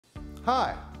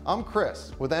Hi, I'm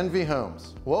Chris with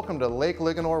NVHomes. Welcome to Lake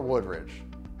Linganore Woodridge.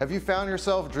 Have you found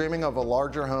yourself dreaming of a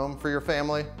larger home for your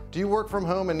family? Do you work from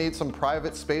home and need some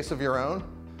private space of your own?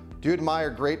 Do you admire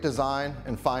great design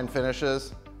and fine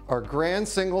finishes? Our grand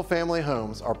single-family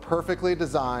homes are perfectly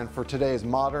designed for today's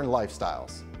modern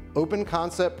lifestyles. Open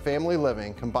concept family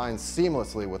living combines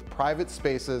seamlessly with private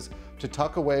spaces to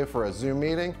tuck away for a Zoom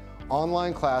meeting,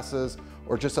 online classes,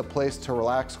 or just a place to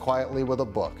relax quietly with a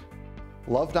book.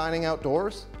 Love dining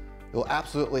outdoors? You'll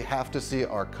absolutely have to see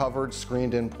our covered,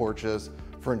 screened-in porches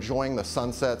for enjoying the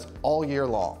sunsets all year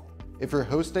long. If you're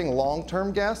hosting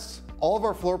long-term guests, all of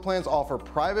our floor plans offer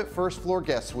private first-floor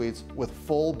guest suites with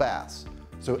full baths,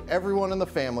 so everyone in the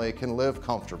family can live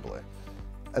comfortably.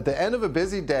 At the end of a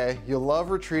busy day, you'll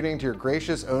love retreating to your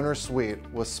gracious owner's suite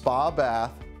with spa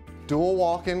bath, dual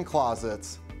walk-in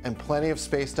closets, and plenty of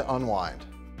space to unwind.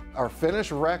 Our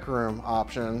finished rec room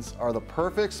options are the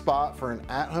perfect spot for an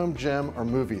at-home gym or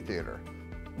movie theater.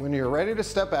 When you're ready to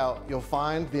step out, you'll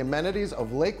find the amenities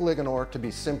of Lake Linganore to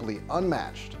be simply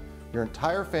unmatched. Your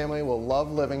entire family will love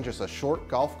living just a short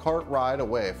golf cart ride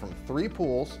away from 3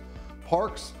 pools,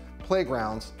 parks,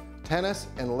 playgrounds, tennis,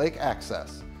 and lake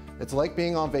access. It's like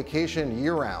being on vacation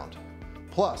year-round.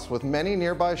 Plus, with many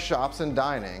nearby shops and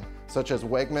dining, such as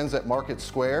Wegmans at Market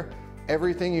Square,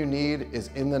 everything you need is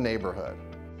in the neighborhood.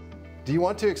 Do you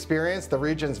want to experience the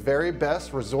region's very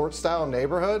best resort-style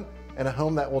neighborhood and a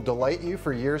home that will delight you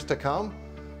for years to come?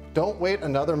 Don't wait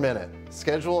another minute.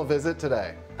 Schedule a visit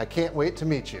today. I can't wait to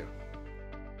meet you.